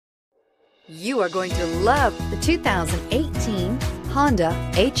You are going to love the 2018 Honda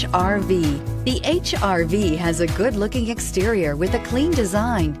HR-V. The HR-V has a good-looking exterior with a clean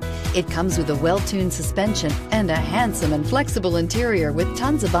design. It comes with a well-tuned suspension and a handsome and flexible interior with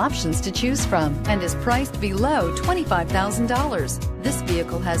tons of options to choose from and is priced below $25,000. This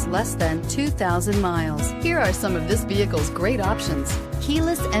vehicle has less than 2,000 miles. Here are some of this vehicle's great options: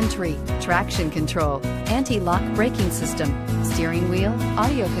 keyless entry, traction control, anti-lock braking system, steering wheel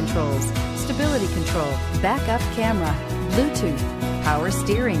audio controls, stability control, backup camera, Bluetooth, power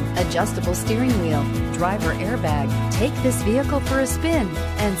steering, adjustable steering wheel, driver airbag. Take this vehicle for a spin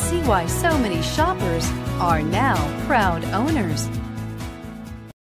and see why so many shoppers are now proud owners.